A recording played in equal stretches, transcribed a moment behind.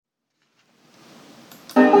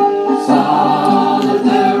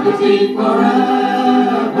beat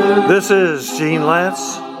forever. This is Gene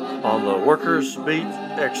Lance on the Workers Beat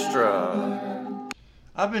Extra.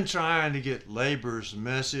 I've been trying to get labor's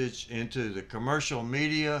message into the commercial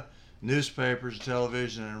media, newspapers,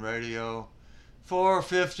 television, and radio for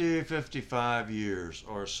 55 years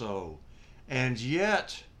or so. And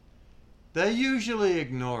yet, they usually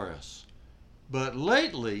ignore us. But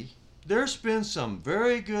lately, there's been some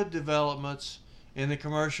very good developments in the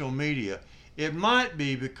commercial media. It might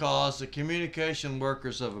be because the Communication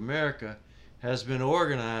Workers of America has been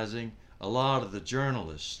organizing a lot of the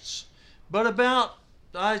journalists. But about,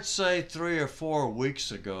 I'd say 3 or 4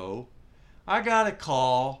 weeks ago, I got a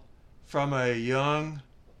call from a young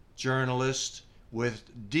journalist with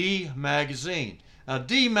D Magazine. Now,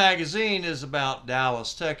 D Magazine is about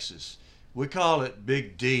Dallas, Texas. We call it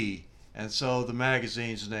Big D, and so the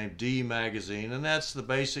magazine's named D Magazine, and that's the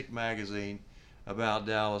basic magazine about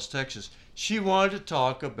Dallas, Texas. She wanted to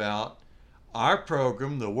talk about our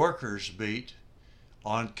program, The Workers Beat,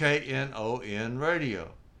 on KNON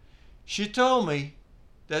Radio. She told me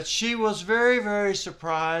that she was very, very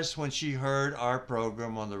surprised when she heard our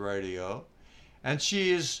program on the radio, and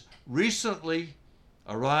she is recently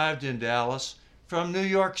arrived in Dallas from New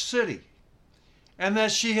York City, and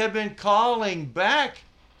that she had been calling back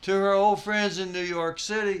to her old friends in New York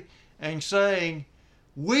City and saying,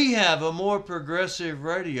 we have a more progressive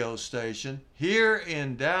radio station here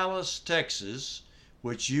in Dallas, Texas,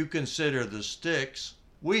 which you consider the sticks.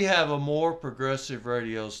 We have a more progressive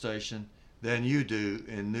radio station than you do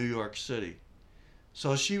in New York City.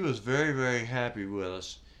 So she was very, very happy with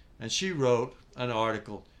us, and she wrote an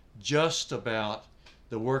article just about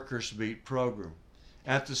the Workers Beat program.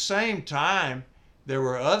 At the same time, there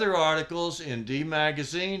were other articles in D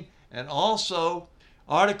Magazine and also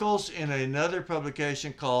articles in another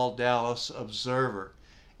publication called Dallas Observer.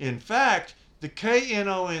 In fact, the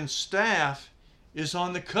KNON staff is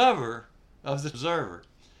on the cover of the Observer.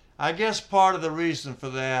 I guess part of the reason for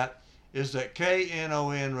that is that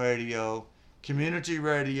KNON Radio, community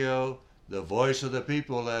radio, the voice of the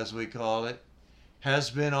people as we call it, has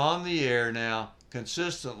been on the air now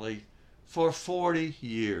consistently for 40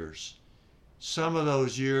 years. Some of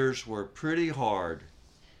those years were pretty hard.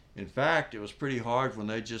 In fact, it was pretty hard when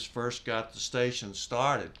they just first got the station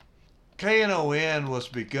started. KNON was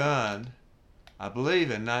begun, I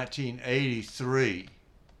believe, in 1983,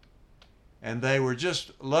 and they were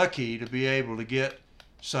just lucky to be able to get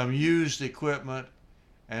some used equipment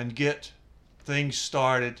and get things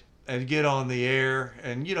started and get on the air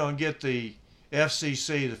and, and get the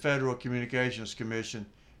FCC, the Federal Communications Commission,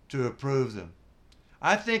 to approve them.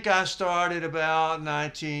 I think I started about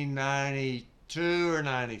 1992 or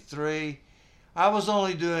 93. I was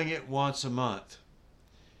only doing it once a month.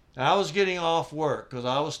 I was getting off work because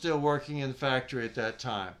I was still working in the factory at that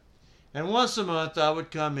time. And once a month I would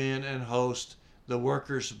come in and host the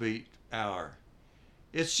Workers Beat Hour.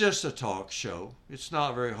 It's just a talk show. It's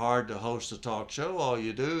not very hard to host a talk show. All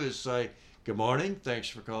you do is say, good morning, thanks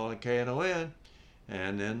for calling KNON,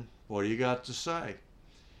 and then what do you got to say?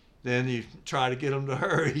 Then you try to get them to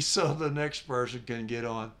hurry so the next person can get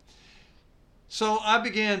on. So I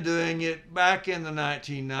began doing it back in the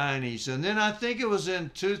 1990s, and then I think it was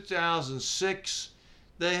in 2006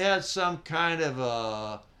 they had some kind of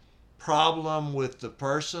a problem with the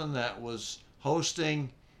person that was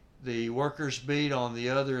hosting the Workers Beat on the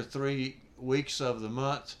other 3 weeks of the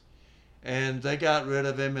month, and they got rid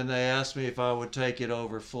of him, and they asked me if I would take it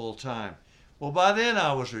over full time. Well, by then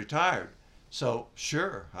I was retired. So,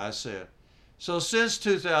 sure, I said. So since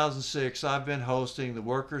 2006, I've been hosting the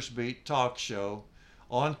Workers Beat talk show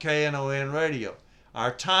on KNON Radio.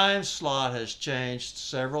 Our time slot has changed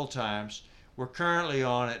several times. We're currently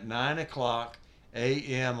on at 9 o'clock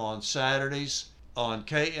a.m. on Saturdays on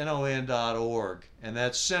KNON.org, and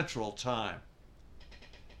that's Central Time.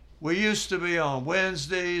 We used to be on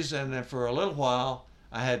Wednesdays, and then for a little while,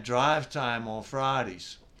 I had drive time on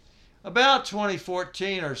Fridays. About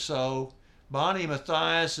 2014 or so, Bonnie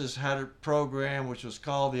Matthias has had a program which was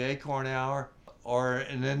called the Acorn Hour,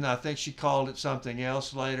 and then I think she called it something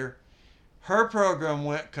else later. Her program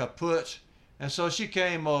went kaput, and so she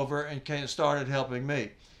came over and started helping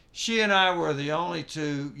me. She and I were the only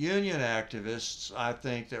 2 union activists, I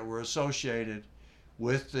think, that were associated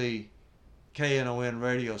with the KNON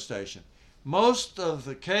radio station. Most of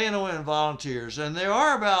the KNON volunteers, and there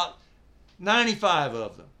are about 95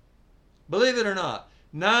 of them, believe it or not,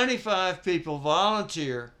 95 people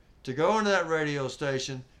volunteer to go into that radio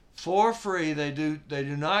station for free. They do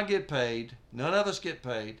not get paid. None of us get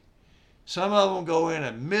paid. Some of them go in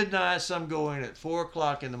at midnight, some go in at 4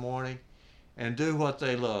 o'clock in the morning and do what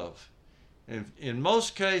they love. And in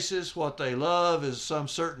most cases, what they love is some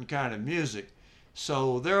certain kind of music.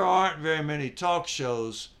 So there aren't very many talk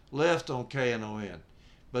shows left on KNON.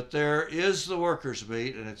 But there is the Workers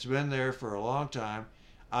Beat, and it's been there for a long time.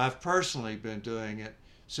 I've personally been doing it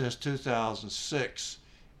since 2006,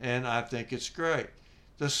 and I think it's great.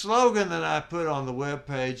 The slogan that I put on the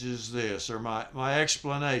webpage is this, or my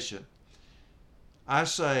explanation. I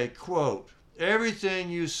say, quote, everything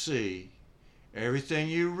you see, everything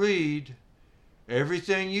you read,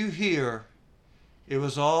 everything you hear, it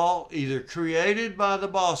was all either created by the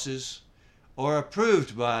bosses or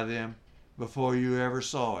approved by them before you ever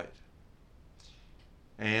saw it.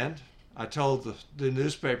 And I told the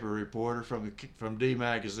newspaper reporter from D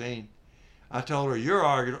Magazine, I told her, your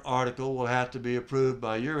article will have to be approved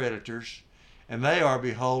by your editors, and they are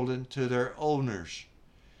beholden to their owners.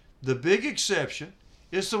 The big exception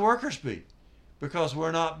is the Workers Beat, because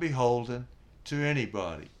we're not beholden to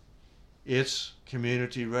anybody. It's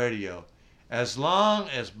community radio. As long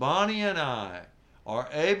as Bonnie and I are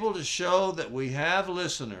able to show that we have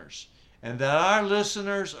listeners and that our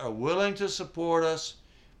listeners are willing to support us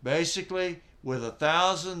basically with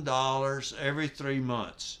 $1,000 every 3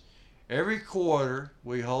 months. Every quarter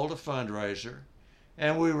we hold a fundraiser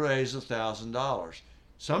and we raise $1,000.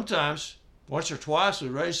 Sometimes, once or twice, we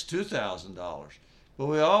raise $2,000. But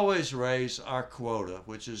we always raise our quota,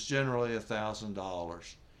 which is generally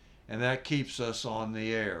 $1,000. And that keeps us on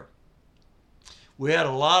the air. We had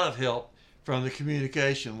a lot of help from the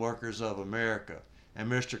Communication Workers of America and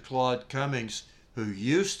Mr. Claude Cummings, who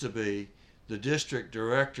used to be the district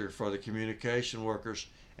director for the Communication Workers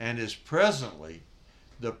and is presently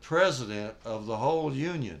the president of the whole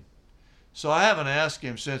union. So I haven't asked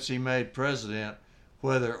him since he made president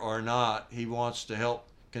whether or not he wants to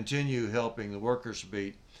continue helping the Workers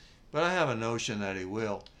Beat, but I have a notion that he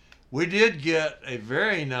will. We did get a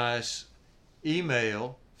very nice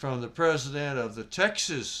email from the president of the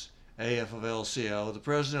Texas AFL-CIO, the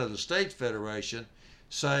president of the state federation,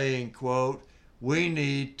 saying, quote, we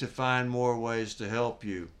need to find more ways to help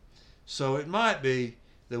you. So it might be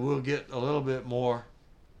that we'll get a little bit more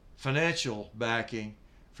financial backing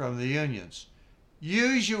from the unions.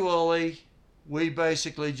 Usually, we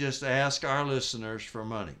basically just ask our listeners for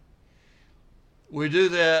money. We do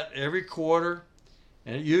that every quarter,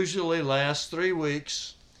 and it usually lasts 3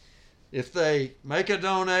 weeks. If they make a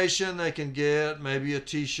donation, they can get maybe a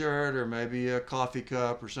t-shirt or maybe a coffee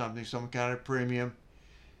cup or something, some kind of premium.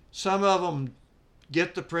 Some of them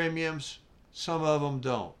get the premiums, some of them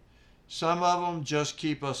don't. Some of them just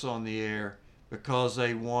keep us on the air because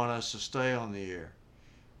they want us to stay on the air.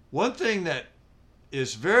 One thing that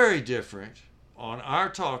is very different on our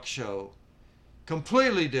talk show,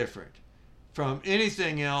 completely different from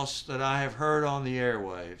anything else that I have heard on the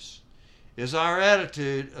airwaves, is our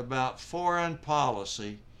attitude about foreign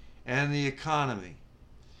policy and the economy.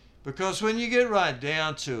 Because when you get right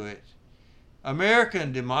down to it,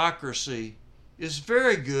 American democracy is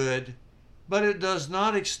very good, but it does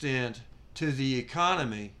not extend to the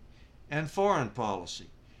economy and foreign policy.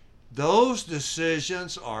 Those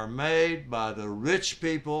decisions are made by the rich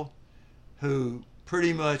people who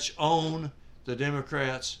pretty much own the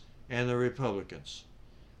Democrats and the Republicans.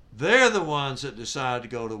 They're the ones that decide to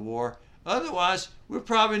go to war. Otherwise, we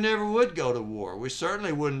probably never would go to war. We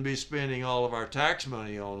certainly wouldn't be spending all of our tax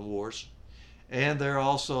money on wars. And they're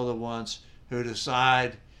also the ones who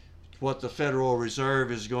decide what the Federal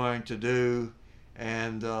Reserve is going to do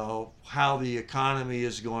and how the economy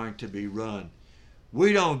is going to be run.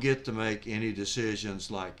 We don't get to make any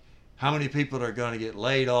decisions like how many people are going to get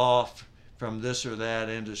laid off from this or that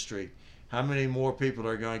industry, how many more people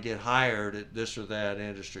are going to get hired at this or that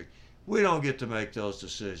industry. We don't get to make those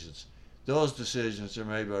decisions. Those decisions are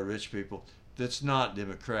made by rich people. That's not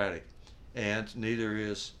democratic, and neither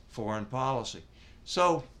is foreign policy.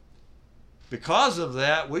 So because of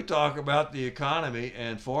that, we talk about the economy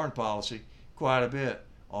and foreign policy quite a bit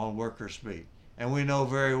on Workers Beat. And we know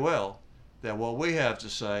very well that what we have to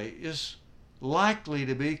say is likely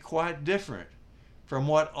to be quite different from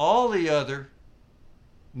what all the other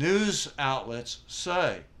news outlets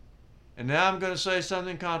say. And now I'm going to say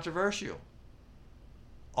something controversial.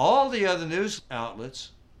 All the other news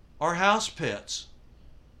outlets are house pets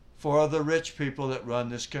for the rich people that run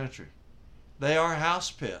this country. They are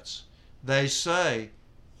house pets. They say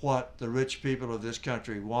what the rich people of this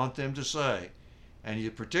country want them to say. And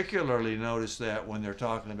you particularly notice that when they're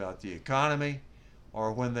talking about the economy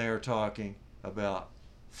or when they are talking about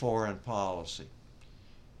foreign policy.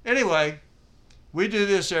 Anyway, we do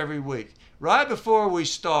this every week. Right before we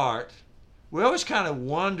start, we always kind of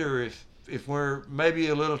wonder if we're maybe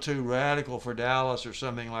a little too radical for Dallas or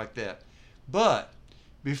something like that. But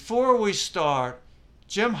before we start,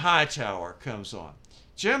 Jim Hightower comes on.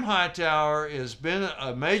 Jim Hightower has been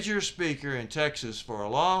a major speaker in Texas for a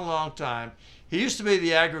long, long time. He used to be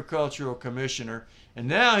the agricultural commissioner, and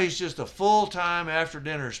now he's just a full-time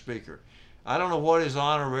after-dinner speaker. I don't know what his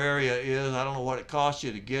honoraria is. I don't know what it costs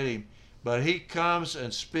you to get him, but he comes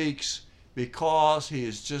and speaks because he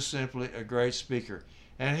is just simply a great speaker.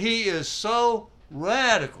 And he is so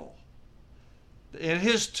radical in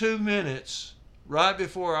his 2 minutes right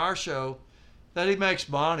before our show that he makes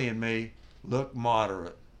Bonnie and me look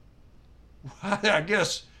moderate. I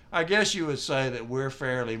guess you would say that we're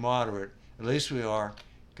fairly moderate. At least we are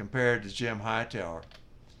compared to Jim Hightower.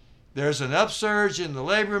 There's an upsurge in the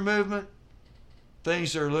labor movement.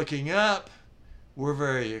 Things are looking up. We're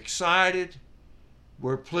very excited.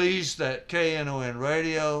 We're pleased that KNON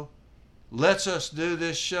Radio lets us do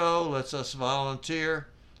this show, lets us volunteer,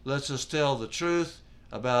 lets us tell the truth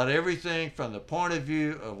about everything from the point of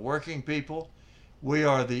view of working people. We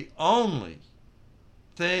are the only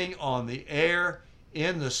thing on the air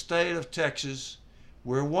in the state of Texas.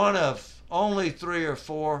 We're one of only 3 or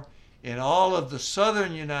 4 in all of the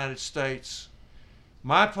southern United States.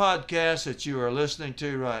 My podcast that you are listening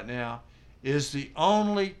to right now is the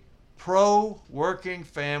only pro-working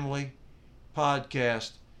family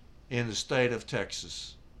podcast in the state of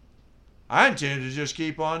Texas. I intend to just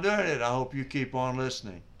keep on doing it. I hope you keep on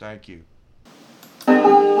listening. Thank you.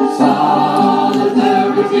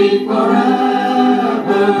 Solidarity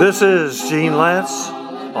forever. This is Gene Lance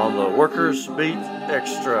on the Workers Beat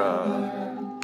Extra.